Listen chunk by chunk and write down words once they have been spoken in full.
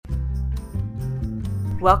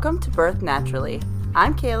Welcome to Birth Naturally.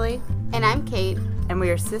 I'm Kaylee. And I'm Kate. And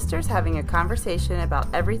we are sisters having a conversation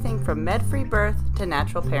about everything from med-free birth to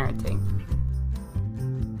natural parenting.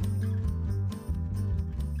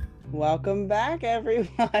 Welcome back,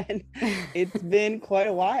 everyone. It's been quite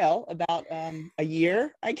a while, about a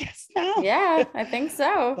year, I guess now. Yeah, I think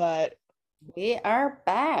so. But we are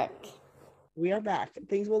back. We are back.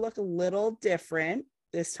 Things will look a little different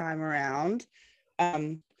this time around.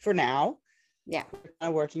 For now. Yeah.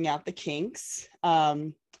 We're working out the kinks.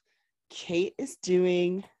 Kate is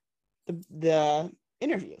doing the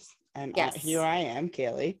interviews, and yes. Here I am,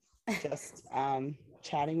 Kaylee, just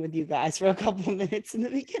chatting with you guys for a couple of minutes in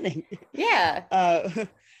the beginning. Yeah,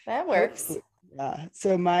 that works.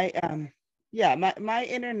 So my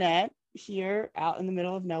internet here out in the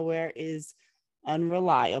middle of nowhere is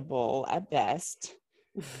unreliable at best,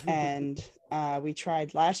 and we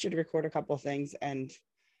tried last year to record a couple of things, and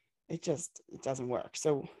it doesn't work.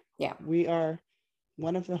 So yeah,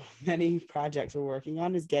 one of the many projects we're working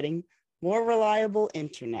on is getting more reliable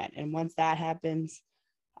internet. And once that happens,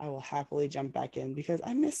 I will happily jump back in because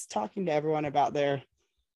I miss talking to everyone about their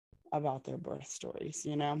birth stories,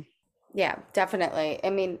 you know? Yeah, definitely. I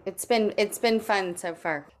mean, it's been fun so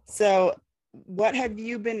far. So what have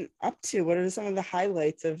you been up to? What are some of the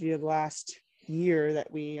highlights of your last year that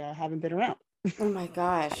we haven't been around? Oh my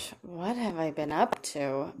gosh, what have I been up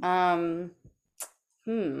to?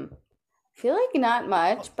 Feel like not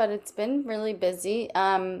much, but it's been really busy.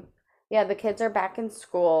 Yeah, the kids are back in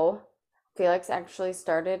school. Felix actually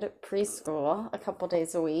started preschool a couple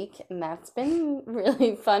days a week, and that's been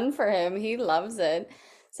really fun for him. He loves it.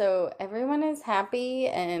 So everyone is happy,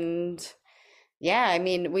 and yeah, I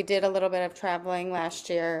mean, we did a little bit of traveling last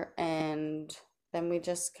year, and then we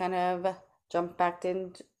just kind of jumped back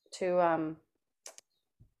into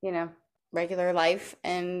regular life,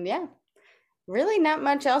 and yeah, really not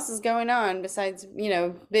much else is going on besides,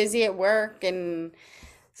 busy at work and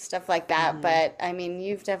stuff like that. Mm-hmm. But I mean,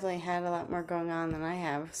 you've definitely had a lot more going on than I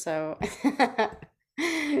have. So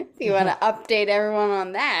if you want to update everyone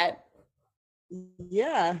on that.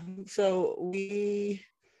 Yeah. So we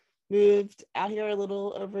moved out here a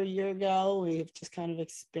little over a year ago. We've just kind of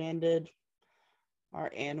expanded our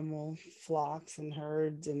animal flocks and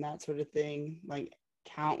herds and that sort of thing, like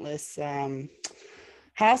countless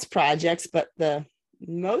house projects. But the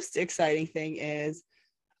most exciting thing is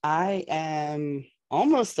I am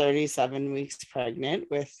almost 37 weeks pregnant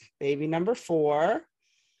with baby number 4,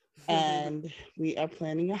 and we are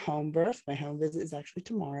planning a home birth. My home visit is actually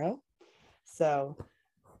tomorrow, so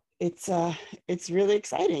it's really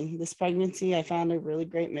exciting. This pregnancy, I found a really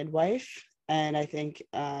great midwife, and I think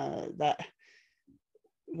that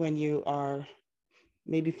when you are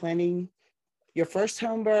maybe planning your first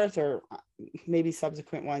home birth or maybe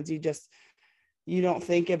subsequent ones, you don't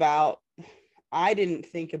think about, I didn't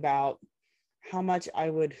think about how much I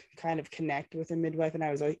would kind of connect with a midwife. And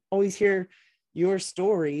I was always hear your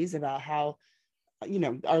stories about how,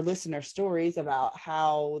 our listener stories about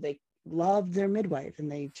how they loved their midwife and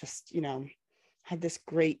they just, had this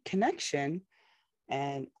great connection.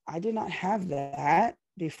 And I did not have that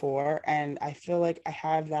before. And I feel like I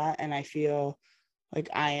have that, and I feel like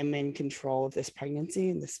I am in control of this pregnancy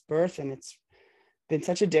and this birth. And it's been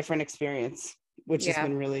such a different experience, which has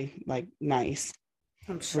been really nice.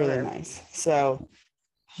 I'm sure. Really nice. So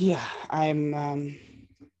yeah, I'm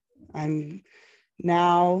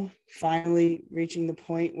now finally reaching the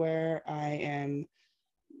point where I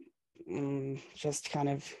am just kind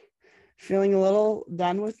of feeling a little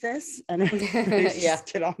done with this and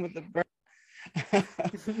just get on with the birth.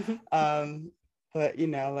 But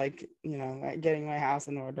getting my house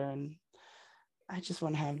in order, and I just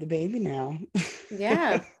want to have the baby now.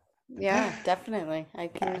 Yeah, definitely. I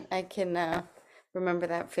can remember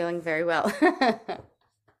that feeling very well.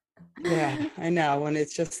 Yeah, I know. When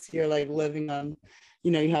it's just you're living on,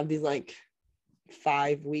 you have these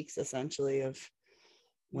 5 weeks essentially of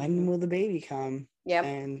when will the baby come? Yep.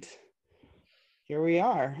 And here we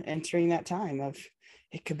are entering that time of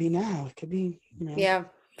it could be now, it could be, Yeah,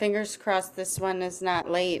 fingers crossed this one is not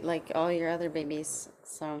late like all your other babies.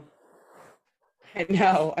 So I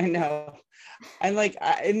know. I'm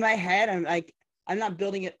in my head, I'm not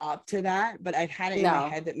building it up to that, but I've had it in my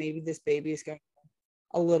head that maybe this baby is going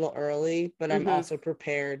a little early, but I'm also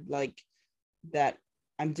prepared that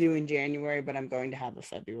I'm due in January, but I'm going to have a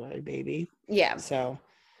February baby. Yeah. So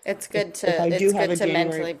it's good to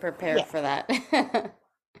mentally prepare for that.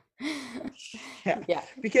 Yeah.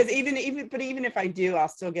 Because even if I do, I'll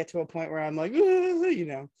still get to a point where I'm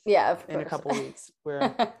yeah, of course. in a couple of weeks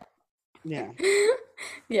where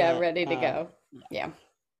ready to go. Yeah,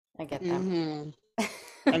 I get that.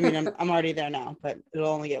 I mean, I'm already there now, but it'll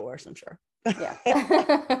only get worse, I'm sure. Yeah.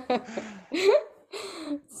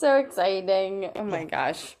 So exciting. Oh my Yeah.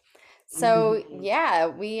 gosh. So Mhm. yeah,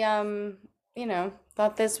 we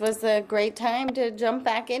thought this was a great time to jump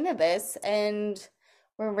back into this, and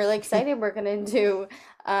we're really excited. We're gonna do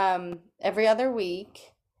every other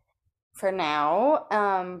week for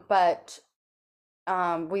now. But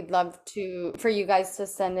we'd love to for you guys to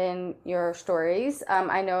send in your stories.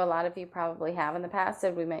 I know a lot of you probably have in the past,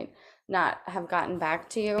 and we might not have gotten back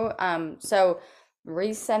to you. So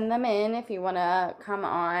resend them in if you want to come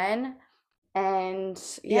on. And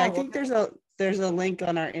Yeah, yeah, I we'll think there's a link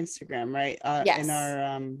on our Instagram, right? yes.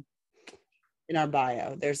 In our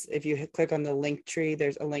bio. There's if you click on the link tree,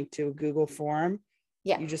 there's a link to a Google form.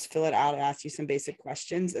 Yeah. You just fill it out, it asks you some basic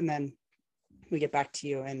questions, and then we get back to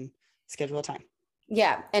you and schedule a time.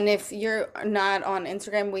 Yeah, and if you're not on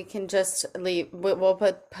Instagram, we can just leave. We'll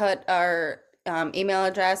put our email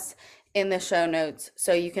address in the show notes,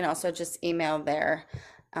 so you can also just email there,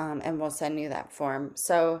 and we'll send you that form.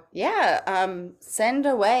 So yeah, send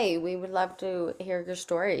away. We would love to hear your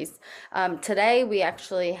stories. Today we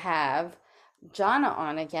actually have Jana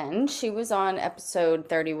on again. She was on episode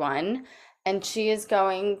 31, and she is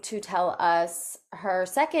going to tell us her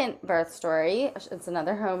second birth story. It's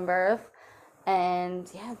another home birth. And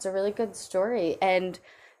yeah, it's a really good story. And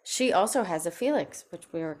she also has a Felix, which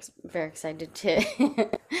we were very excited to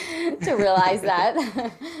to realize that.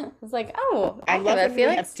 I was like, oh, I I have love a when we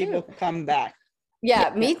Felix have people too. come back. Yeah,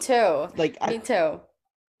 Yeah, me too. like Me too.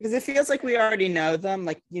 because it feels like we already know them.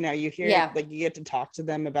 Like, you hear Yeah. like you get to talk to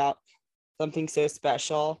them about something so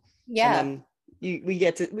special, and Yeah. then we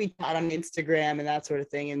chat on Instagram and that sort of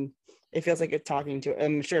thing, and it feels like it's talking to.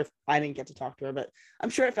 I'm sure I didn't get to talk to her, but I'm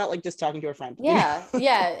sure it felt like just talking to a friend. Yeah.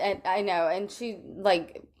 Yeah. And I know. And she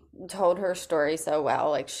like told her story so well.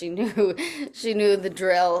 Like she knew she knew the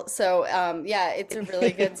drill. So yeah, it's a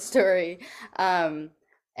really good story. Um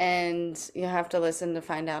and you have to listen to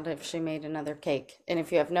find out if she made another cake. And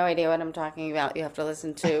if you have no idea what I'm talking about, you have to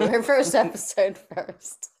listen to her first episode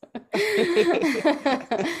first.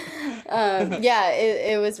 Yeah,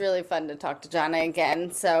 it was really fun to talk to Jana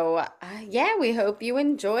again. So, yeah, we hope you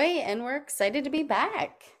enjoy, and we're excited to be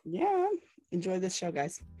back. Yeah, enjoy this show,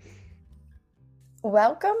 guys.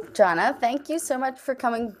 Welcome, Jana. Thank you so much for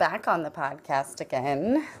coming back on the podcast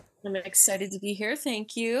again. I'm excited to be here.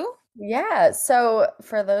 Thank you. Yeah, so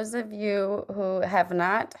for those of you who have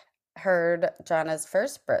not heard Jana's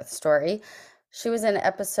first birth story, she was in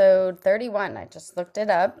episode 31. I just looked it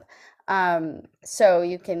up. So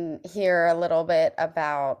you can hear a little bit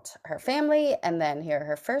about her family and then hear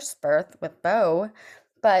her first birth with Bo.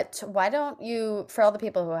 But why don't you, for all the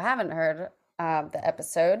people who haven't heard the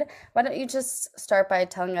episode, why don't you just start by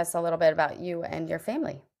telling us a little bit about you and your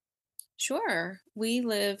family? Sure. We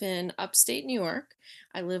live in upstate New York.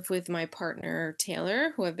 I live with my partner,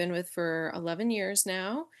 Taylor, who I've been with for 11 years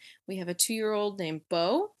now. We have a 2-year-old named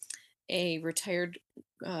Bo, a retired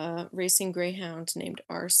racing greyhound named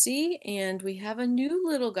RC, and we have a new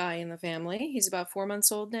little guy in the family. He's about 4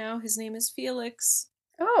 months old now. His name is Felix.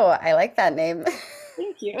 Oh, I like that name.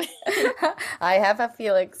 Thank you. I have a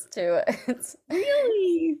Felix too. It's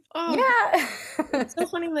Really? Oh, yeah. it's so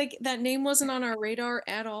funny, like, that name wasn't on our radar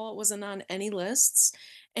at all, it wasn't on any lists,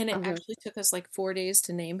 and it Mhm. actually took us, like, 4 days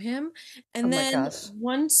to name him, Oh and my then gosh.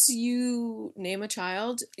 once you name a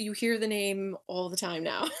child, you hear the name all the time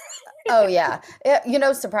now. Oh yeah.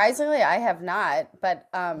 Surprisingly, I have not, but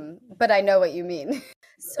I know what you mean.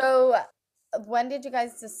 So, when did you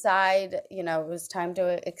guys decide, it was time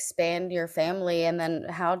to expand your family, and then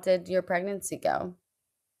how did your pregnancy go?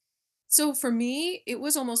 So for me, it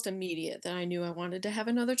was almost immediate that I knew I wanted to have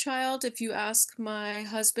another child. If you ask my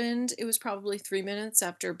husband, it was probably 3 minutes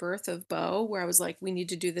after birth of Bo, where I was like, "We need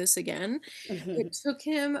to do this again." It took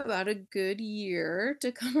him about a good year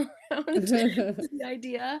to come around to the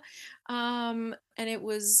idea. And it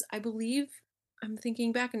was, I believe, I'm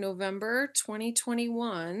thinking back in November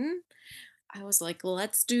 2021. I was like,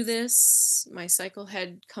 let's do this. My cycle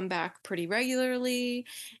had come back pretty regularly,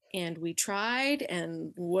 and we tried.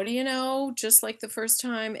 And what do you know? Just like the first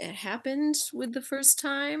time, it happened with the first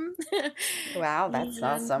time. Wow, that's And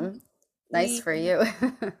awesome. Nice we, for you.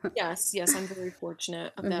 yes, yes, I'm very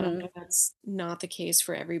fortunate of that. I Hmm. know that's not the case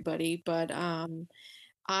for everybody, but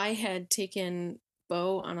I had taken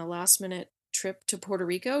Bo on a last minute trip to Puerto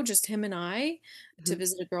Rico, just him and I, to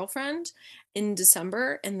visit a girlfriend in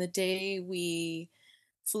December. And the day we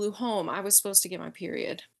flew home, I was supposed to get my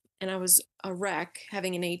period. And I was a wreck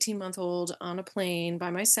having an 18-month-old on a plane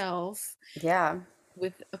by myself Yeah.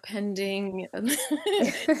 with a pending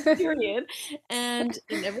period. And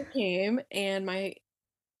it never came. And my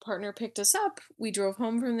partner picked us up. We drove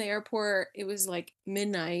home from the airport. It was like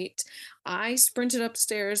midnight. I sprinted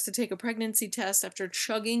upstairs to take a pregnancy test after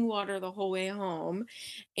chugging water the whole way home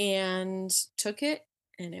and took it,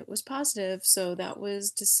 and it was positive. So that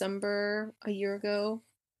was December a year ago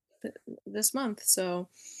this month. So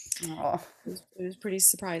Oh. it was pretty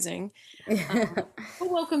surprising. But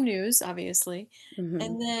welcome news, obviously. Mhm.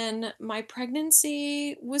 And then my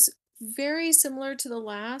pregnancy was very similar to the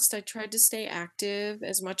last. I tried to stay active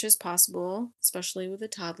as much as possible, especially with a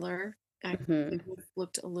toddler. Activity Mhm. would have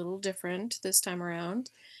looked a little different this time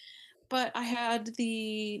around. But I had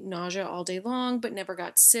the nausea all day long, but never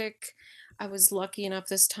got sick. I was lucky enough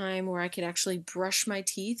this time where I could actually brush my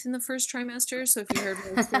teeth in the first trimester. So if you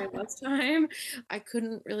heard my story last time, I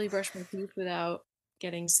couldn't really brush my teeth without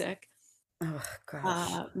getting sick. Oh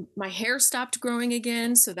gosh. My hair stopped growing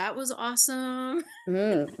again, so that was awesome.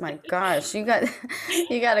 My gosh, you got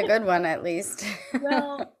you got a good one at least.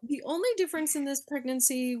 Well, the only difference in this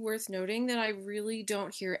pregnancy worth noting that I really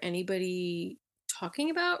don't hear anybody talking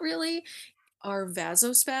about really are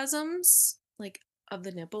vasospasms, like of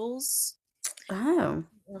the nipples. Oh, I don't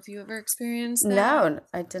know if you ever experienced that. no,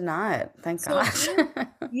 I did not. Thank So gosh.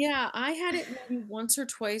 yeah, I had it maybe once or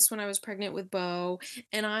twice when I was pregnant with Bo,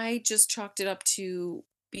 and I just chalked it up to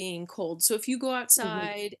being cold. So if you go Mhm.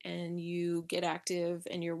 outside and you get active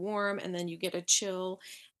and you're warm, and then you get a chill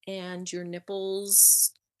and your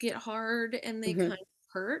nipples get hard and they Mhm. kind of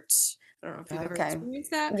hurt. I don't know if you've ever Okay.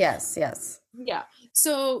 experienced that. Yes, yes. Yeah.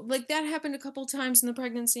 So like that happened a couple times in the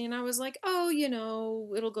pregnancy, and I was like, oh,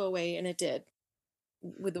 it'll go away. And it did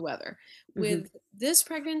with the weather. Mhm. With this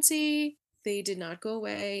pregnancy, they did not go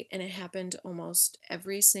away, and it happened almost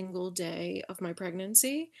every single day of my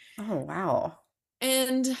pregnancy. Oh, wow.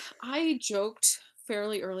 And I joked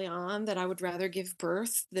fairly early on that I would rather give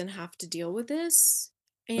birth than have to deal with this.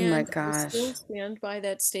 Oh my And I still gosh. stand by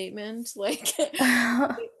that statement. Like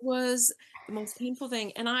it was the most painful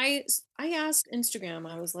thing. And I asked Instagram,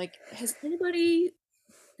 I was like, has anybody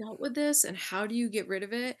dealt with this and how do you get rid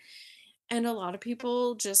of it? And a lot of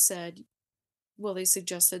people just said, well, they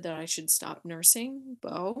suggested that I should stop nursing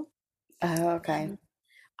Bo. Oh, okay. And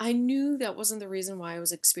I knew that wasn't the reason why I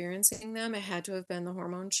was experiencing them. It had to have been the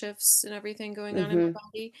hormone shifts and everything going on in my Mhm.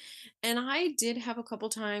 body. And I did have a couple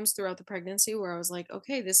times throughout the pregnancy where I was like,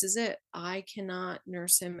 okay, this is it. I cannot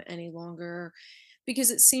nurse him any longer because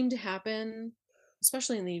it seemed to happen,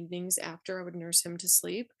 especially in the evenings after I would nurse him to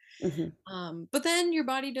sleep. Mhm. But then your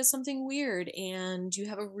body does something weird and you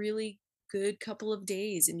have a really good couple of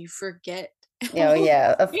days and you forget Oh, all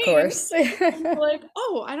yeah, the of pain. course. And you're like,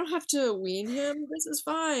 oh, I don't have to wean him. This is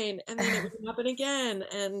fine. And then it would happen again.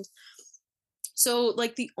 And so,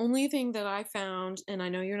 like, the only thing that I found, and I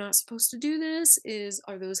know you're not supposed to do this,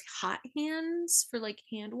 are those hot hands for like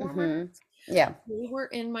hand warmers. Mhm. Yeah. They were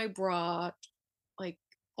in my bra like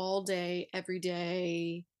all day, every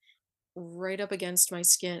day, right up against my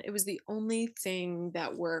skin. It was the only thing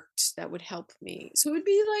that worked that would help me. So it would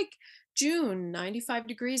be like June, 95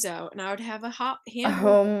 degrees out, and I would have a hot hand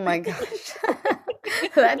warmer. Oh my gosh.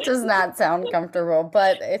 That does not sound comfortable,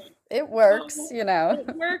 but it works, So you know.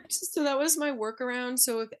 it worked. So that was my workaround.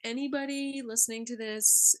 So if anybody listening to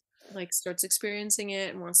this like starts experiencing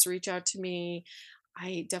it and wants to reach out to me,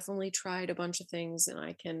 I definitely tried a bunch of things and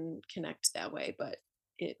I can connect that way, but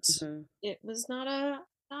it Mhm. it was not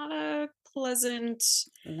a pleasant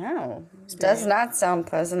No, does experience. not sound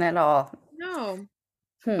pleasant at all. No,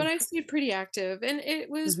 Hmm. but I stayed pretty active and it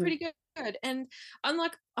was Mhm. pretty good. And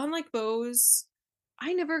unlike Bose,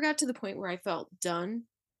 I never got to the point where I felt done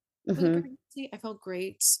with the Mhm. pregnancy. I felt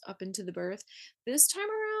great up into the birth. This time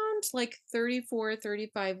around, like 34,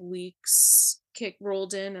 35 weeks kick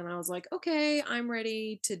rolled in and I was like, okay, I'm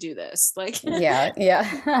ready to do this. Like Yeah,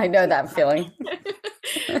 yeah. I know that feeling.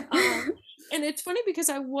 um, and it's funny because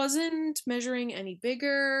I wasn't measuring any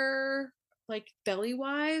bigger, like belly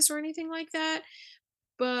wise or anything like that.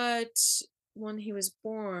 But when he was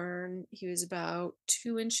born, he was about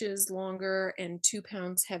 2 inches longer and 2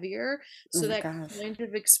 pounds heavier. Oh So my that gosh. kind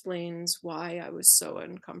of explains why I was so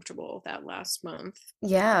uncomfortable that last month.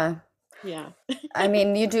 Yeah. Yeah. I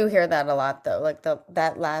mean, you do hear that a lot though. Like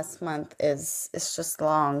that last month is just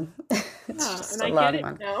long. It's Yeah. And just a I get long it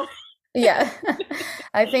one. now. Yeah.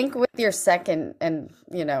 I think with your second and,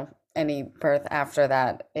 any birth after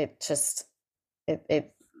that, it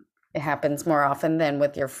it happens more often than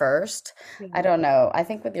with your first. I Yeah. don't know. I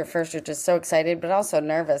think with your first, you're just so excited, but also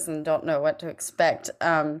nervous and don't know what to expect.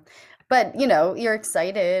 But you're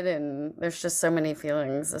excited and there's just so many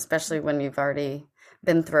feelings, especially when you've already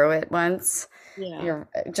been through it once. Yeah. You're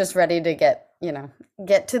just ready to get you know,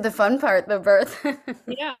 get to the fun part, the birth.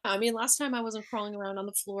 Yeah, I mean, last time I wasn't crawling around on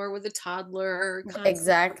the floor with a toddler constantly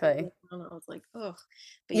Exactly. running around. I was like, "Ugh."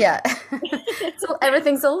 But yeah. Yeah. So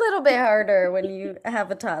everything's a little bit harder when you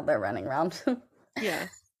have a toddler running around. Yeah.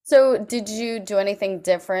 So, did you do anything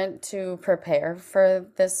different to prepare for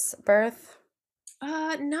this birth?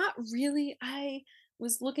 Not really. I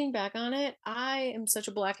was looking back on it. I am such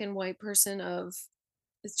a black and white person of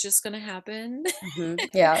it's just gonna happen.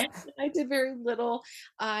 Yeah. I did very little.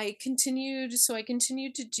 I continued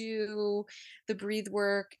to do the breathe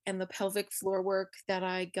work and the pelvic floor work that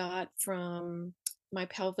I got from my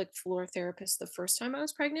pelvic floor therapist the first time I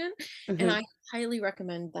was pregnant. And Hmm. I highly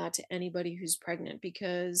recommend that to anybody who's pregnant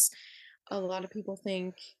because a lot of people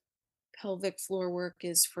think pelvic floor work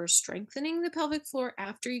is for strengthening the pelvic floor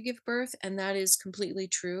after you give birth, and that is completely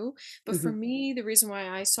true. But for Hmm. me, the reason why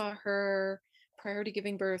I saw her prior to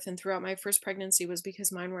giving birth and throughout my first pregnancy was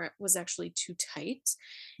because was actually too tight,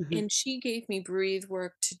 Hmm. and she gave me breathe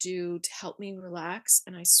work to do to help me relax,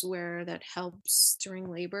 and I swear that helps during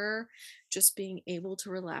labor, just being able to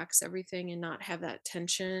relax everything and not have that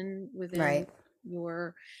tension within Right.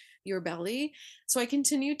 your your belly. So I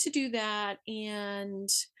continued to do that, and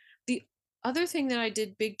the other thing that I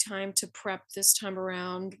did big time to prep this time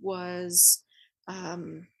around was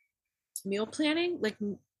um, meal planning, like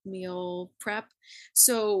meal prep.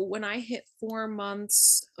 So when I hit 4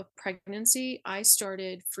 months of pregnancy, I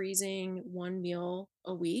started freezing one meal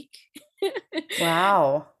a week.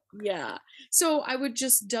 Wow. Yeah. So I would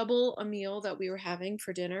just double a meal that we were having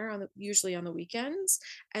for dinner usually on the weekends,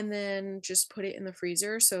 and then just put it in the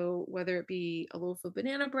freezer. So whether it be a loaf of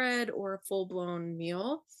banana bread or a full blown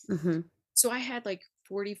meal, Hmm. so I had like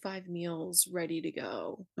 45 meals ready to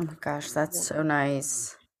go. Oh my gosh, that's Yeah. so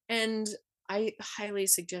nice. And I highly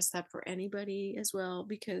suggest that for anybody as well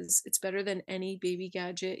because it's better than any baby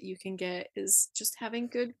gadget you can get is just having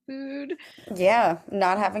good food. Yeah,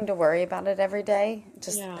 not having to worry about it every day,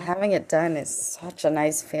 just Yeah. having it done is such a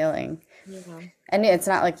nice feeling. Yeah. And it's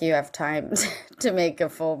not like you have time to make a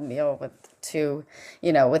full meal with two,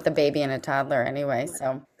 with the baby and a toddler anyway. Right.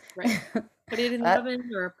 So Right. Put it in the that,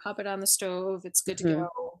 oven or pop it on the stove. It's good to mhm.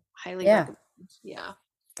 go. Highly Yeah. recommend. Yeah.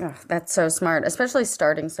 Oh, that's so smart, especially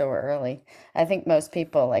starting so early. I think most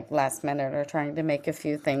people like last minute are trying to make a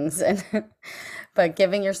few things and but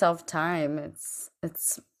giving yourself time, it's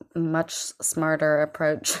a much smarter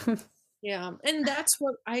approach. Yeah, and that's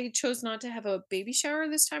what I chose not to have a baby shower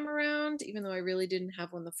this time around, even though I really didn't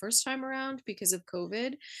have one the first time around because of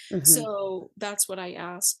COVID. Hmm. So that's what I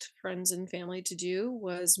asked friends and family to do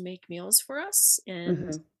was make meals for us, and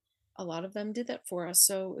Hmm. a lot of them did that for us.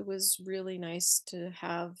 So it was really nice to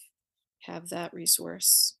have that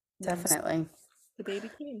resource once Definitely. the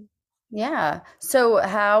baby came. Yeah. So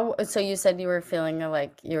you said you were feeling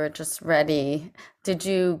like you were just ready. Did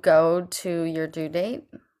you go to your due date?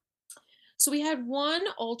 So we had one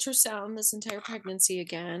ultrasound this entire pregnancy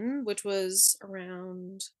again, which was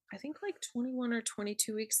around I think like 21 or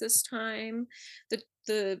 22 weeks this time,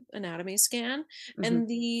 the anatomy scan, Hmm. and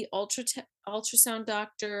the ultrasound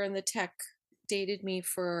doctor and the tech dated me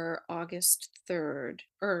for August 3rd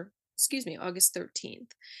or excuse me, August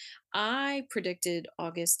 13th. I predicted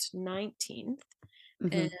August 19th Hmm.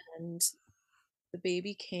 and the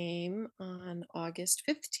baby came on August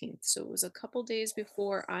 15th. So it was a couple days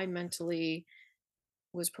before I mentally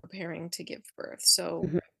was preparing to give birth. So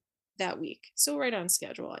Hmm. that week. So right on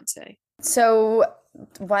schedule, I'd say. So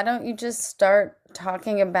why don't you just start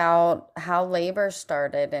talking about how labor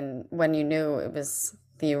started and when you knew it was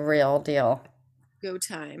the real deal? Go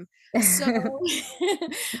time. So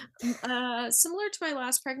similar to my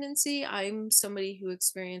last pregnancy, I'm somebody who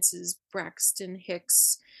experiences Braxton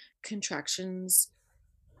Hicks contractions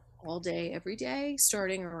all day, every day,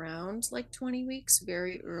 starting around like 20 weeks,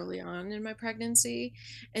 very early on in my pregnancy.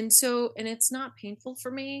 And it's not painful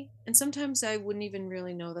for me. And sometimes I wouldn't even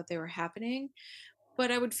really know that they were happening,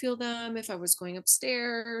 but I would feel them if I was going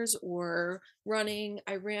upstairs or running.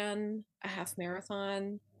 I ran a half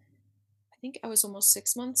marathon. I think I was almost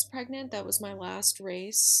 6 months pregnant. That was my last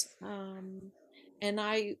race. And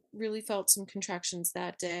I really felt some contractions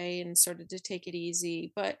that day and started to take it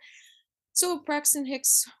easy. But so Braxton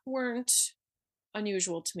Hicks weren't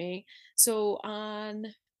unusual to me. So on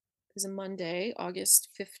it was a Monday, August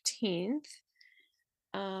 15th.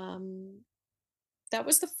 Um, that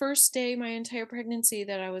was the first day my entire pregnancy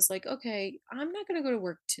that I was like, okay, I'm not going to go to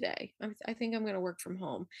work today. I think I'm going to work from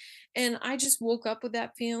home. And I just woke up with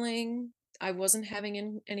that feeling. I wasn't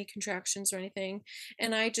having any contractions or anything.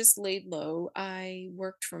 And I just laid low. I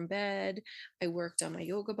worked from bed. I worked on my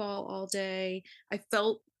yoga ball all day. I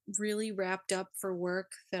felt really wrapped up for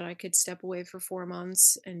work that I could step away for 4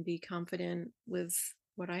 months and be confident with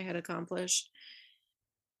what I had accomplished.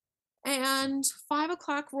 And 5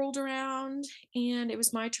 o'clock rolled around and it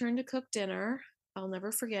was my turn to cook dinner. I'll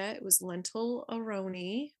never forget. It was lentil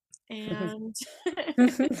aroni. And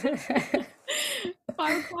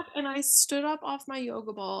 5 o'clock, and I stood up off my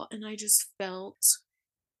yoga ball and I just felt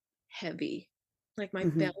heavy. Like my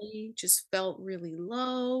Mhm. belly just felt really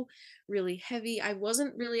low, really heavy. I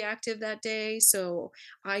wasn't really active that day. So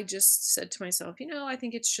I just said to myself, I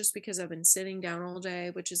think it's just because I've been sitting down all day,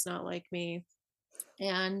 which is not like me.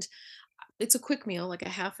 And it's a quick meal, like a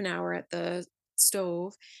half an hour at the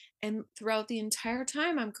stove. And throughout the entire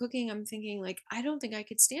time I'm cooking, I'm thinking, like, I don't think I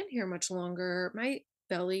could stand here much longer. My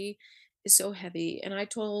belly is so heavy. And I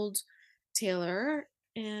told Taylor,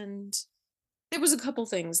 and there was a couple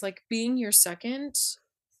things, like being your second,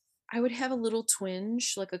 I would have a little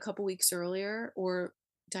twinge like a couple weeks earlier, or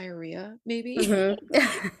diarrhea, maybe. Mhm.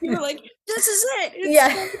 You were like, this is it. It's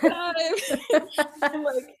Yeah. go time. And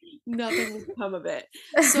like nothing would come of it.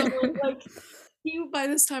 So like he by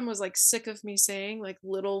this time was like sick of me saying like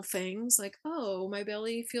little things like, oh, my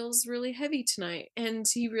belly feels really heavy tonight. And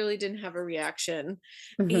he really didn't have a reaction.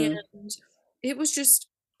 And Mhm. it was just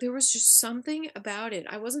there was just something about it.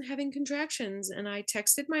 I wasn't having contractions, and I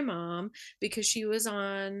texted my mom because she was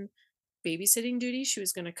on babysitting duty. She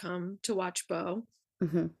was going to come to watch Bo.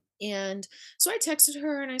 Mhm. And so I texted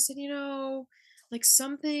her and I said, like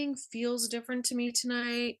something feels different to me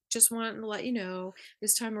tonight. Just wanting to let you know,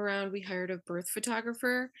 this time around we hired a birth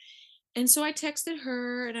photographer. And so I texted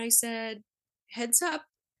her and I said, heads up,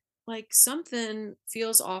 like something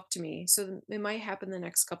feels off to me. So it might happen the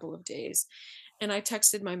next couple of days. And I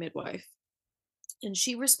texted my midwife and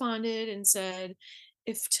she responded and said,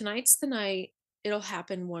 if tonight's the night, it'll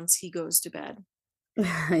happen once he goes to bed.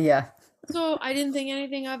 Yeah. So I didn't think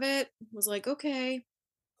anything of it. Was like, okay.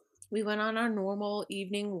 We went on our normal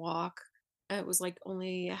evening walk. It was like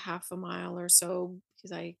only a half a mile or so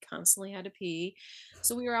because I constantly had to pee.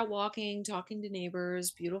 So we were out walking, talking to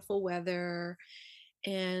neighbors, beautiful weather.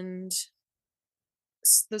 And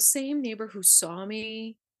the same neighbor who saw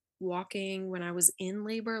me walking when I was in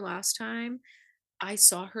labor last time, I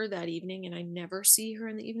saw her that evening, and I never see her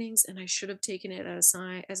in the evenings, and I should have taken it as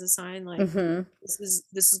a sign like, Mhm. this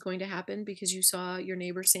is going to happen because you saw your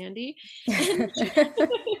neighbor Sandy. And she,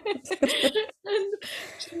 and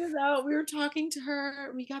she was out, we were talking to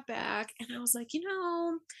her, we got back, and I was like,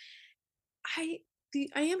 I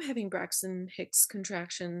I am having Braxton Hicks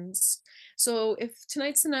contractions. So if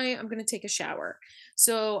tonight's the night, I'm gonna take a shower.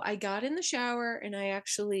 So I got in the shower and I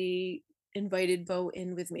actually invited Bo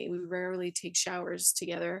in with me. We rarely take showers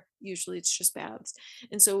together. Usually it's just baths.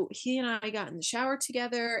 And so he and I got in the shower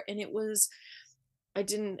together, and I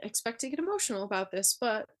didn't expect to get emotional about this,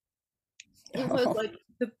 but it was Oh. like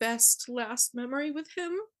the best last memory with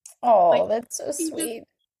him. Like Oh, that's so he just sweet.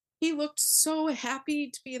 he looked so happy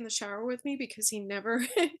to be in the shower with me because he never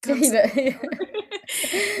You comes in know. the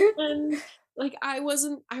shower. And like I was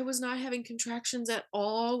not having contractions at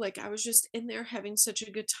all. Like I was just in there having such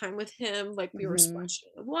a good time with him. Like we were Mhm. splashing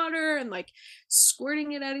in the water and like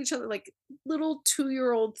squirting it at each other, like little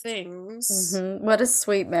 2-year-old things. Mhm. What a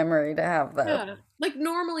sweet memory to have, though. Yeah. Like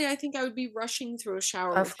normally I think I would be rushing through a shower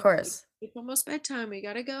with Of him. Like course. it's almost bedtime, we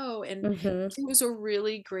gotta go. And Mhm. it was a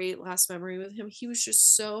really great last memory with him. He was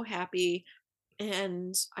just so happy.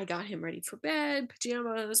 And I got him ready for bed,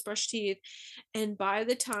 pajamas, brush teeth. And by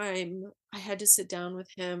the time I had to sit down with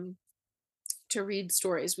him to read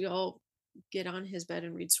stories, we all get on his bed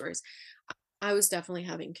and read stories. I was definitely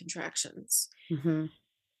having contractions. Mhm.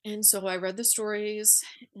 And so I read the stories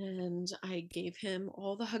and I gave him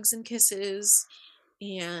all the hugs and kisses.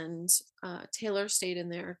 And Taylor stayed in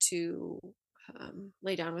there to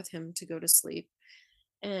lay down with him to go to sleep.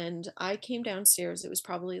 And I came downstairs. It was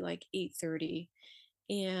probably like 8:30,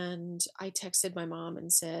 and I texted my mom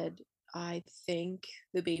and said, I think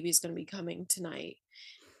the baby's going to be coming tonight.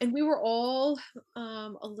 And we were all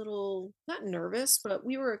a little not nervous, but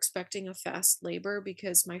we were expecting a fast labor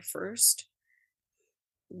because my first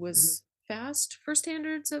Mhm. was fast for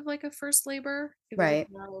standards of like a first labor. It was Right.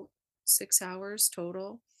 about 6 hours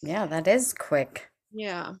total. Yeah, that is quick.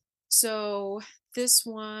 Yeah. So this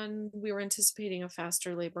one, we were anticipating a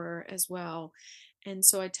faster labor as well. And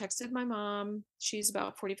so I texted my mom. She's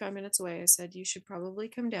about 45 minutes away. I said, you should probably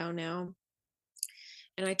come down now.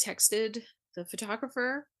 And I texted the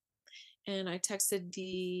photographer and I texted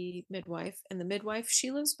the midwife. And the midwife,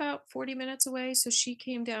 she lives about 40 minutes away. So she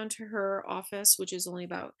came down to her office, which is only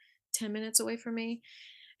about 10 minutes away from me.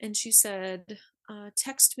 And she said,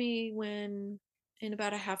 text me when in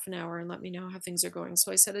about a half an hour and let me know how things are going.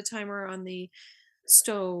 So I set a timer on the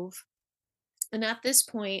stove. And at this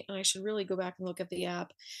point, and I should really go back and look at the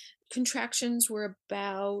app, contractions were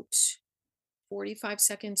about 45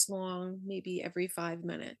 seconds long, maybe every 5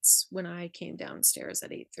 minutes when I came downstairs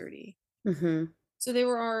at 8:30. Mm-hmm. So they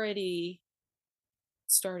were already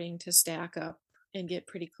starting to stack up and get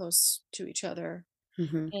pretty close to each other.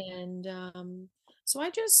 Mm-hmm. And so I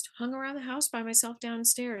just hung around the house by myself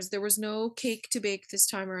downstairs. There was no cake to bake this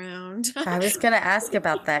time around. I was gonna ask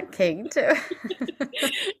about that cake too.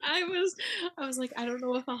 I was like, I don't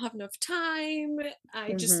know if I'll have enough time.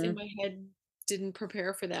 I just in Mm-hmm. my head didn't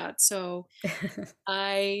prepare for that. So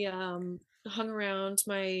I hung around.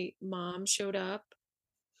 My mom showed up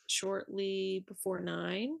shortly before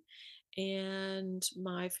 9, and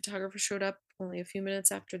my photographer showed up only a few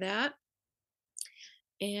minutes after that.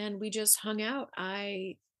 And we just hung out.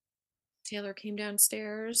 Taylor came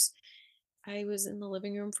downstairs. I was in the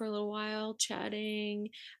living room for a little while chatting.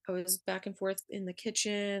 I was back and forth in the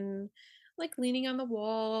kitchen, like leaning on the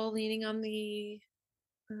wall, leaning on the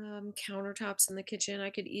countertops in the kitchen. I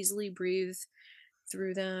could easily breathe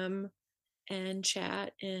through them and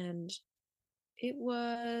chat. And it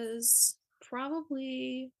was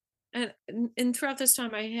probably, and throughout this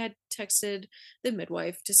time, I had texted the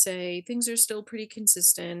midwife to say things are still pretty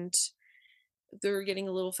consistent. They're getting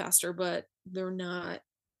a little faster, but they're not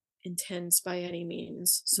intense by any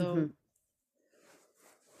means. Mm-hmm. So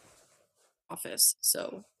office.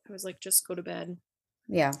 So I was like, just go to bed.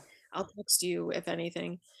 Yeah. I'll text you if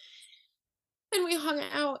anything. And we hung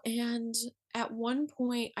out. And at one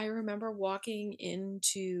point, I remember walking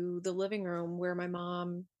into the living room where my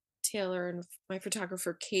mom, Taylor, and my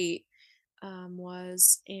photographer, Kate,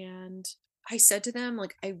 was. And I said to them,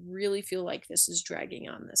 like, I really feel like this is dragging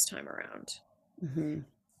on this time around. Mm-hmm.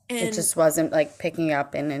 It And just wasn't like picking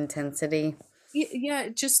up in intensity. yeah,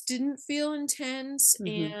 it just didn't feel intense.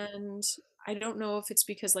 Mm-hmm. And I don't know if it's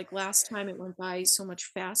because like last time it went by so much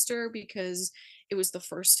faster because it was the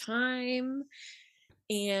first time.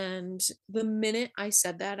 And the minute I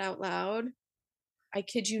said that out loud, I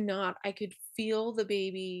kid you not, I could feel the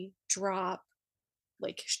baby drop,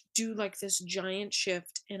 like do like this giant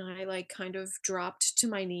shift. And I like kind of dropped to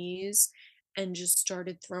my knees and just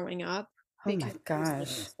started throwing up Oh my because it was like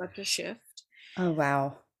gosh. such a shift. Oh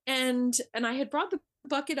wow. And I had brought the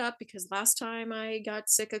bucket up because last time I got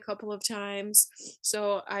sick a couple of times.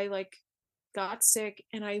 So I like got sick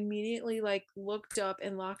and I immediately like looked up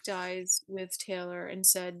and locked eyes with Taylor and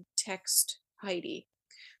said, text Heidi.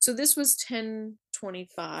 So this was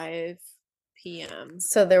 10:25 p.m.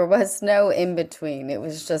 So there was no in between. It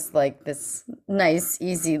was just like this nice,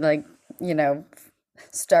 easy, like, you know,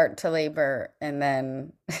 start to labor and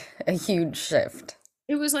then a huge shift.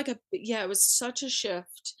 It was like it was such a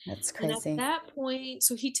shift. That's And at crazy. that point,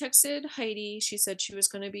 so he texted Heidi. She said she was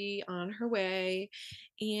going to be on her way.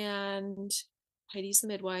 And Heidi's the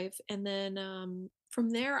midwife. And then from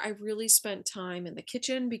there, I really spent time in the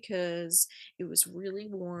kitchen because it was really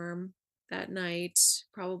warm that night,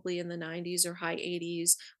 probably in the 90s or high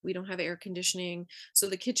 80s. We don't have air conditioning. So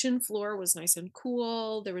the kitchen floor was nice and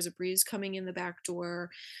cool. There was a breeze coming in the back door.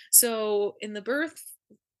 So in the birth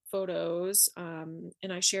photos, and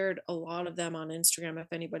I shared a lot of them on Instagram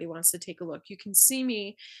if anybody wants to take a look. You can see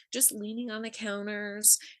me just leaning on the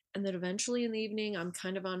counters, and then eventually in the evening I'm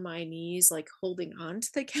kind of on my knees like holding on to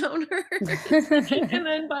the counter. And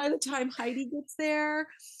then by the time Heidi gets there,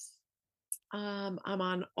 I'm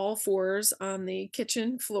on all fours on the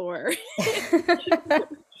kitchen floor.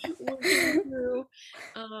 Working through.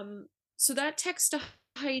 So that text to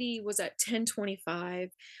Heidi was at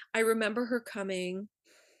 10:25. I remember her coming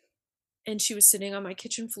and she was sitting on my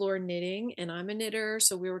kitchen floor knitting, and I'm a knitter,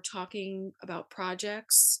 so we were talking about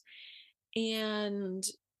projects. And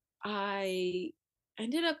I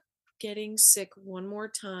ended up getting sick one more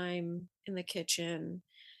time in the kitchen,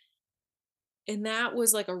 and that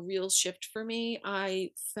was like a real shift for me.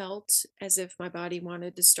 I felt as if my body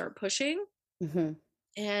wanted to start pushing, Hmm.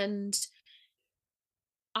 and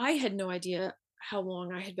I had no idea how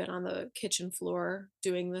long I had been on the kitchen floor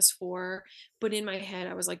doing this for, but in my head,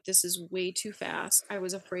 I was like, this is way too fast. I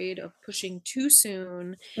was afraid of pushing too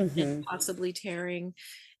soon and Hmm. possibly tearing.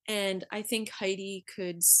 And I think Heidi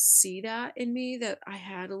could see that in me, that I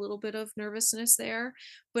had a little bit of nervousness there.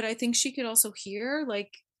 But I think she could also hear,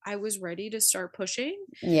 like, I was ready to start pushing.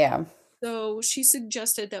 Yeah. So she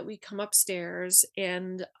suggested that we come upstairs,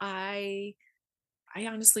 and I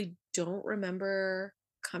honestly don't remember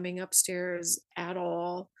coming upstairs at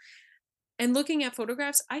all. And looking at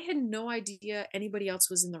photographs, I had no idea anybody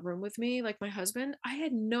else was in the room with me, like my husband. I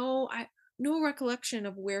had no recollection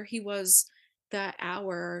of where he was that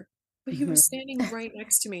hour, but he Mhm. was standing right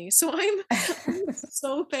next to me. So I'm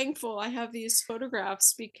so thankful I have these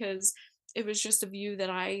photographs because it was just a view that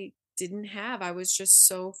I didn't have. I was just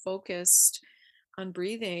so focused on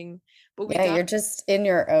breathing. But we Yeah, got you're just in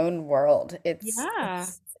your own world. yeah,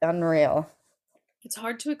 It's unreal. it's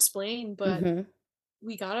hard to explain, but Mhm.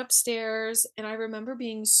 we got upstairs and I remember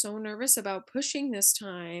being so nervous about pushing this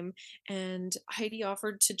time, and Heidi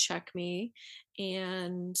offered to check me,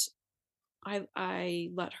 and I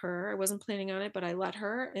let her. I wasn't planning on it, but I let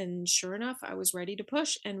her, and sure enough, I was ready to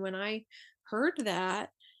push. And when I heard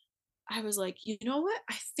that, I was like, "You know what?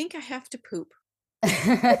 I think I have to poop."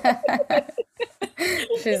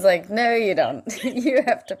 She's like, "No, you don't. You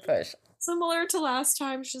have to push." Similar to last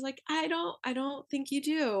time, she's like, I don't think you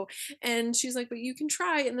do." And she's like, "But you can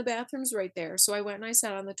try, and the bathroom's right there." So I went and I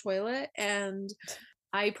sat on the toilet, and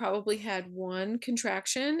I probably had one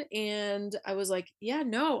contraction, and I was like, "Yeah,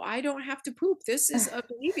 no, I don't have to poop. This is a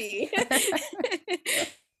baby."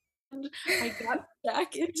 And I got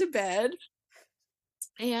back into bed,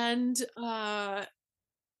 and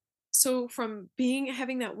so from being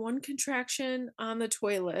having that one contraction on the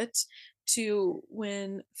toilet to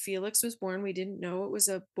when Felix was born, we didn't know it was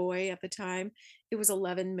a boy at the time. It was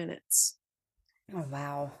 11 minutes. Oh,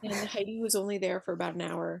 wow. And Heidi was only there for about an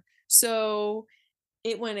hour. So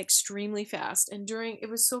it went extremely fast. And during it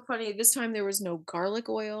was so funny. This time there was no garlic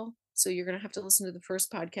oil. So you're gonna have to listen to the first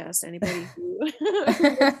podcast. Anybody who who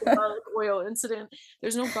knows the garlic oil incident.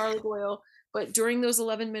 There's no garlic oil. But during those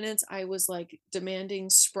 11 minutes, I was like demanding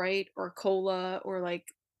Sprite or cola or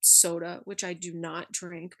like soda, which I do not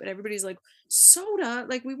drink. But everybody's like, soda?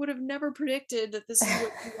 Like we would have never predicted that this is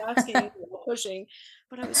what you're asking while pushing.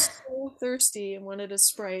 But I was so thirsty and wanted a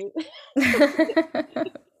Sprite.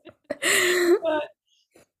 But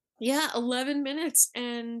yeah, 11 minutes,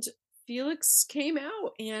 and Felix came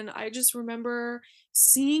out, and I just remember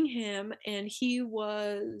seeing him, and he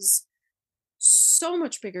was so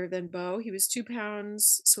much bigger than Bo. He was 2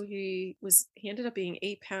 pounds, so he ended up being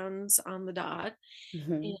 8 pounds on the dot,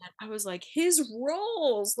 and Mhm. I was like, "His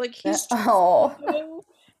rolls!" Like, he's just Oh. so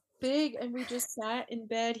big, and we just sat in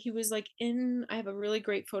bed. He was like in I have a really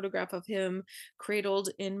great photograph of him cradled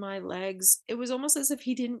in my legs. It was almost as if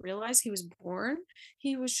he didn't realize he was born.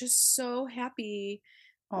 He was just so happy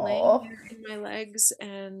laying Oh. there in my legs,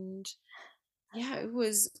 and yeah, it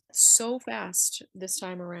was so fast this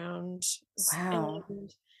time around. Wow.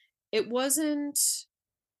 And it wasn't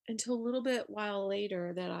until a little bit while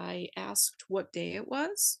later that I asked what day it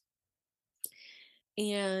was,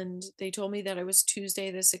 and they told me that it was Tuesday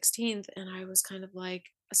the 16th, and I was kind of like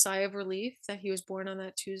a sigh of relief that he was born on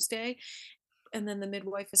that Tuesday. And then the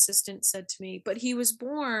midwife assistant said to me, "But he was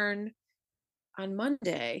born on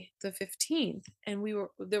Monday the 15th." And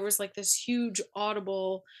there was like this huge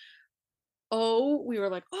audible, "Oh," we were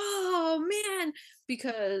like, "Oh man,"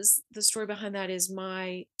 because the story behind that is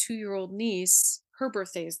my 2-year-old niece, her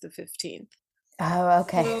birthday is the 15th. Oh,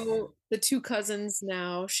 okay. So the two cousins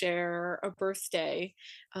now share a birthday.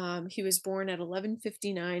 He was born at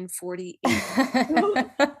 11:59:48.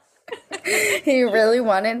 He really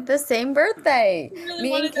wanted the same birthday. He really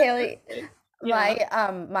Me and wanted that Kaylee, birthday.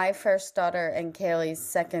 Yeah. my first daughter and Kaylee's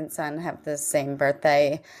second son have the same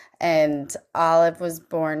birthday, and Olive was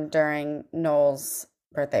born during Noel's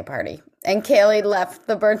birthday party, and Kaylee left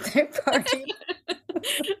the birthday party.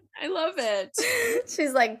 I love it.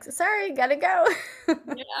 She's like, "Sorry, gotta go."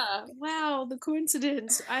 Yeah. Wow, the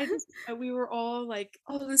coincidence. We were all like,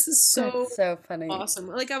 "Oh, this is so That's so funny. awesome."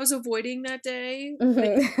 Like I was avoiding that day,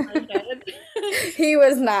 like Mhm. in my head. He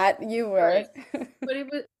was not, you Right. were.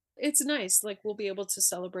 But it's nice. Like we'll be able to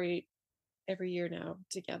celebrate every year now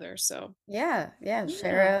together. So Yeah, yeah,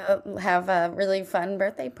 yeah. have a really fun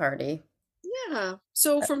birthday party. Yeah.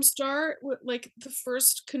 So from start with like the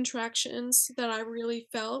first contractions that I really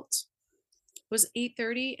felt was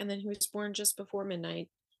 8:30, and then he was born just before midnight.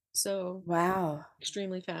 So Wow.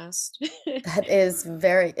 extremely fast. That is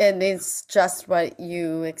very, and it's just what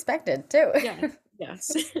you expected too. Yeah.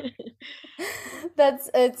 Yes.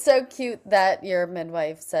 It's so cute that your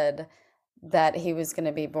midwife said that he was going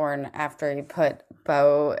to be born after he put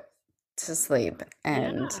Bo to sleep,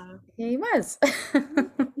 and Yeah. he was.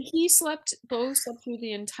 Bo slept through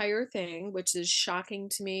the entire thing, which is shocking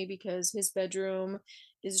to me because his bedroom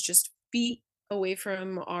is just feet away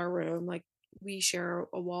from our room. Like we share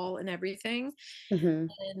a wall and everything. Hmm.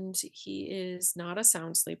 And he is not a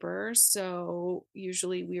sound sleeper. So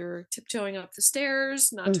usually we're tiptoeing up the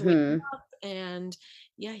stairs, not to wake him Hmm. up. And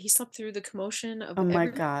yeah, he slept through the commotion of Oh my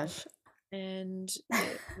everything. gosh. And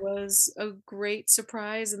it was a great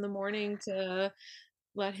surprise in the morning to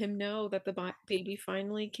let him know that the baby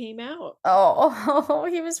finally came out. Oh,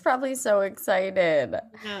 he was probably so excited.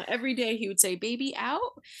 Yeah, every day he would say, "Baby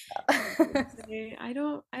out?" And I would say, I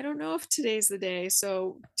don't know if today's the day."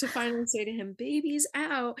 So to finally say to him, "Baby's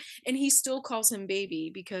out," and he still calls him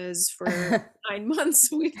baby because for 9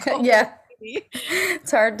 months we've called him Yeah. baby.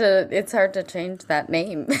 It's hard to change that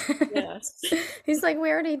name. Yes. He's like, we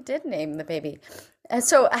already did name the baby.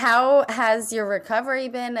 So how has your recovery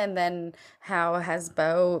been? And then how has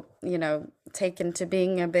Bo, taken to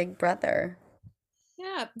being a big brother?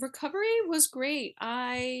 Yeah, recovery was great.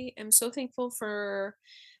 I am so thankful for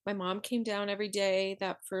my mom came down every day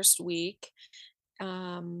that first week.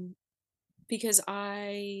 Um, because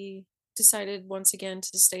I decided once again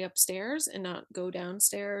to stay upstairs and not go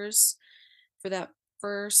downstairs for that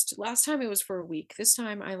last time it was for a week. This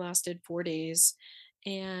time I lasted 4 days.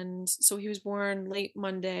 And so he was born late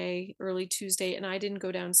Monday, early Tuesday, and I didn't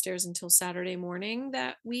go downstairs until Saturday morning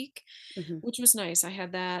that week, Hmm. which was nice. I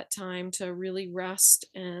had that time to really rest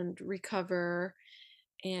and recover.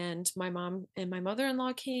 And my mom and my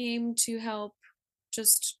mother-in-law came to help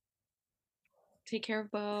just take care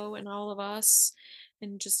of Bo and all of us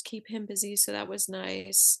and just keep him busy. So that was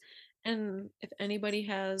nice. And if anybody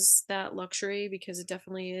has that luxury, because it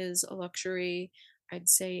definitely is a luxury, I'd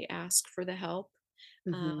say ask for the help,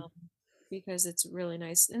 um, Hmm. because it's really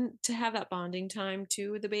nice and to have that bonding time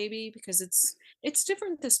too with the baby because it's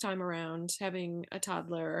different this time around having a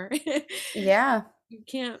toddler. Yeah. You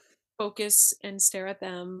can't focus and stare at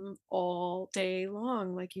them all day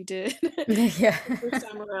long like you did Yeah. the first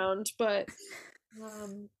time around, but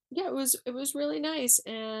yeah, it was really nice,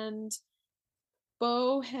 and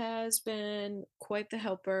Bo has been quite the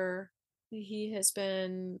helper. He has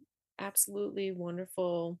been absolutely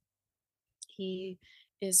wonderful. He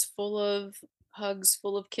is full of hugs,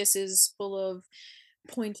 full of kisses, full of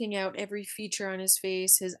pointing out every feature on his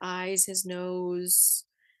face, his eyes, his nose.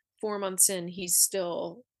 4 months in, he's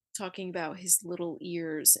still talking about his little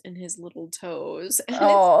ears and his little toes, and it's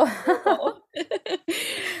Oh, adorable.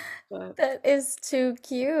 But that is too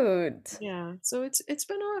cute. yeah, so it's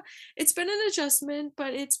been an adjustment,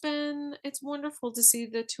 but it's wonderful to see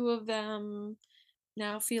the two of them.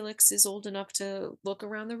 Now Felix is old enough to look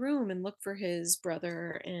around the room and look for his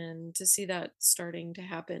brother, and to see that starting to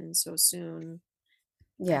happen so soon.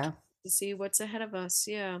 I can't Yeah. wait to see what's ahead of us.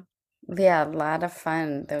 Yeah. Yeah, a lot of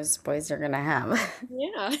fun those boys are gonna have.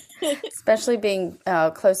 Yeah. Especially being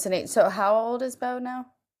close in age. So how old is Bo now?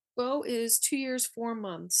 Bo is 2 years, 4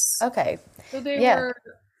 months. Okay. So they Yeah, were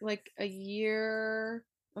like a year.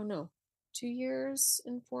 Oh no, 2 years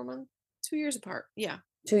and 4 months. 2 years apart. Yeah.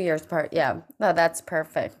 2 years apart. Yeah. No, that's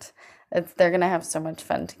perfect. They're gonna have so much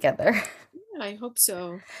fun together. Yeah, I hope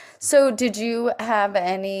so. So did you have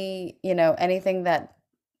anything that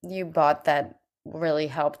you bought that really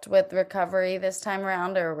helped with recovery this time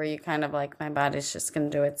around, or were you kind of like, my body's just gonna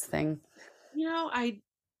do its thing?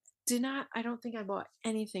 I don't think I bought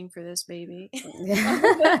anything for this baby other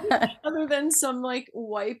than Yeah. other than some like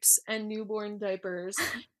wipes and newborn diapers.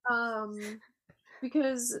 Um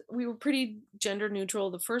because we were pretty gender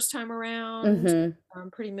neutral the first time around, Hmm.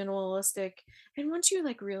 pretty minimalistic. And once you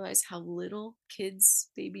like realize how little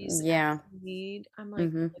babies Yeah. actually need, I'm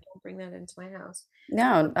like, Hmm. I don't bring that into my house.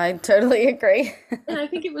 No, I totally agree. And I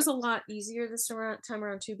think it was a lot easier this time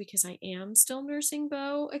around too because I am still nursing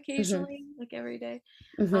Bo Hmm. occasionally, like every day.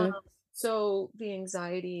 Um, Hmm. so the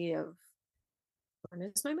anxiety of when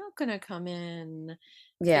is my milk gonna come in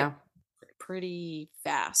came Yeah. pretty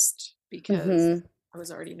fast because Hmm. I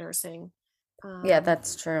was already nursing. Yeah, Um,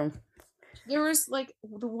 that's true. there was like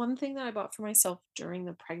the one thing that I bought for myself during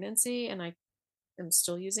the pregnancy, and I am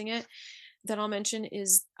still using it, that I'll mention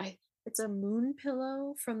is it's a moon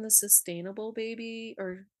pillow from the Sustainable Baby,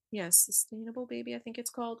 or yes, Sustainable Baby, I think it's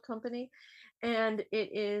called, company. And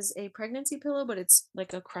it is a pregnancy pillow, but it's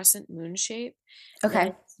like a crescent moon shape, and Okay.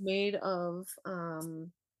 it's made of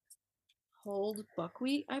hulled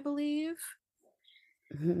buckwheat, I believe.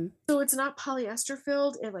 Hmm. So it's not polyester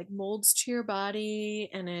filled. It like molds to your body,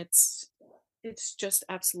 and it's just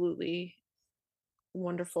absolutely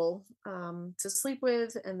wonderful to sleep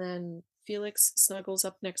with. And then Felix snuggles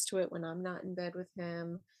up next to it when I'm not in bed with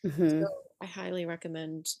him. So Hmm. I highly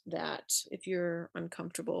recommend that if you're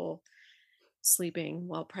uncomfortable sleeping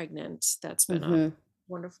while pregnant. That's been a Hmm.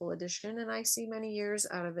 wonderful addition, and I see many years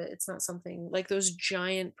out of it. It's not something like those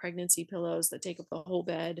giant pregnancy pillows that take up the whole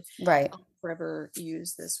bed. Right. I'll forever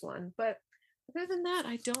use this one. But other than that,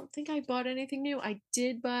 I don't think I bought anything new. I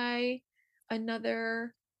did buy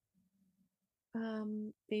another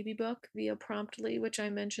baby book via Promptly, which I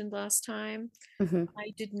mentioned last time. Mhm.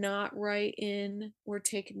 I did not write in or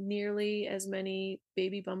take nearly as many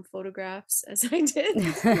baby bump photographs as I did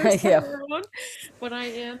the first time Yeah. around, but I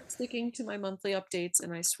am sticking to my monthly updates,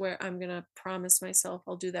 and I swear I'm gonna promise myself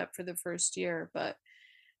I'll do that for the first year, but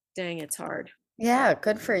dang, it's hard. Yeah,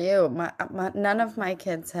 good for you. None of my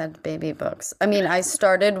kids had baby books. I mean, I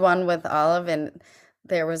started one with Olive and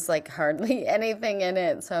there was like hardly anything in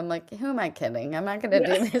it. So I'm like, who am I kidding? I'm not going to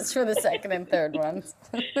Yeah. do this for the second and third ones.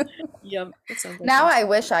 Yep, that sounds like Now fun. I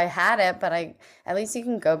wish I had it, but at least you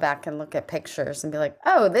can go back and look at pictures and be like,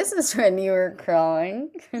 oh, this is when you were crawling.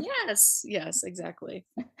 Yes, exactly.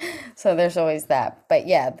 So there's always that. But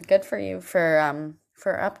yeah, good for you for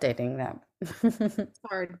updating that. It's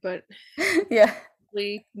hard, but Yeah.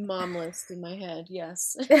 mom list in my head.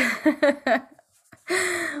 Yes.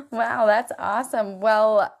 Wow, that's awesome.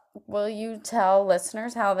 Well, will you tell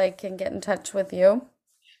listeners how they can get in touch with you?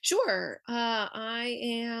 Sure. I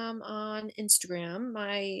am on Instagram.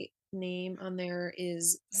 My name on there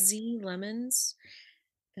is Z Lemons.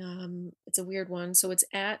 It's a weird one. So it's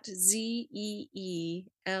at ZeeLemons,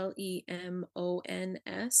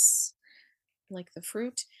 like the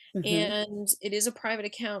fruit. Hmm. And it is a private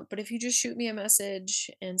account, but if you just shoot me a message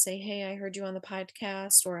and say, hey, I heard you on the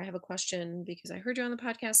podcast, or I have a question because I heard you on the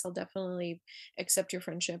podcast, I'll definitely accept your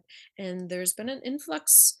friendship. And there's been an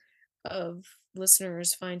influx of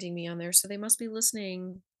listeners finding me on there. So they must be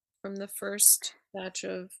listening from the first batch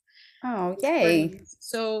of Oh, yay. friends.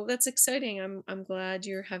 So that's exciting. I'm glad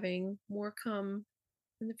you're having more come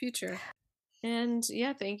in the future. And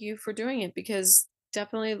yeah, thank you for doing it, because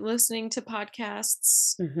definitely listening to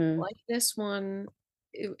podcasts Hmm. like this one,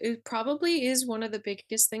 it probably is one of the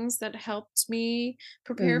biggest things that helped me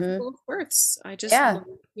prepare for Hmm. both births. I just Yeah, love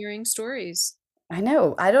hearing stories. I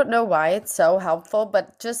know. I don't know why it's so helpful,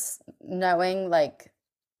 but just knowing like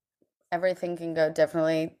everything can go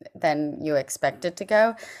differently than you expect it to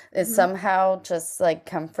go is Mhm. somehow just like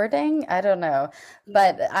comforting. I don't know. Yeah.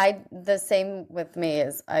 But the same with me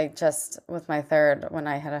is I just, with my third, when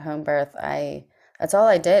I had a home birth, that's all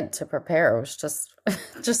I did to prepare was just,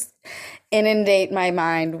 just inundate my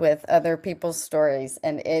mind with other people's stories.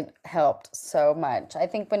 And it helped so much. I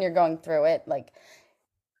think when you're going through it, like,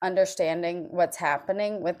 understanding what's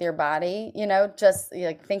happening with your body, just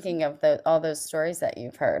like thinking of all those stories that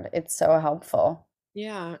you've heard. It's so helpful.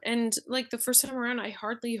 Yeah. And like the first time around, I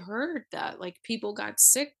hardly heard that like people got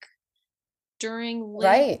sick during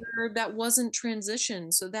Right. labor that wasn't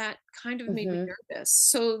transition. So that kind of made me Hmm. nervous.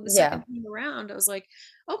 So the second Yeah. time around, I was like,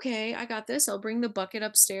 okay, I got this. I'll bring the bucket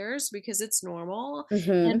upstairs because it's normal.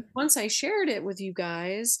 And Hmm. once I shared it with you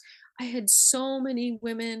guys, I had so many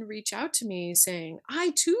women reach out to me saying,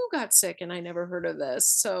 I too got sick and I never heard of this.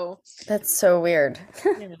 So, That's so weird.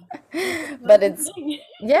 yeah, it's a But common it's, thing.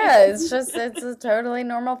 yeah, it's a totally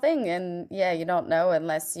normal thing. And yeah, you don't know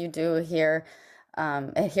unless you do hear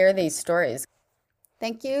these stories.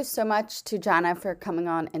 Thank you so much to Jana for coming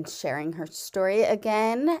on and sharing her story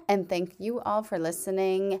again. And thank you all for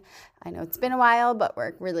listening. I know it's been a while, but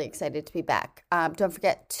we're really excited to be back. Don't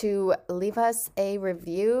forget to leave us a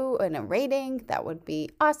review and a rating. That would be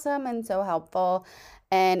awesome and so helpful.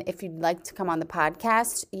 And if you'd like to come on the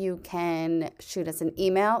podcast, you can shoot us an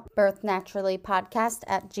email,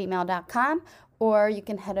 birthnaturallypodcast@gmail.com, or you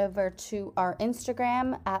can head over to our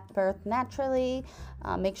Instagram @birthnaturally.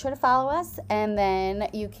 Make sure to follow us, and then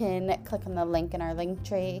you can click on the link in our link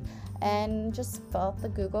tree and just fill out the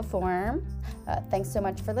Google form. Thanks so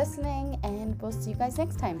much for listening, and we'll see you guys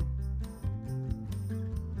next time.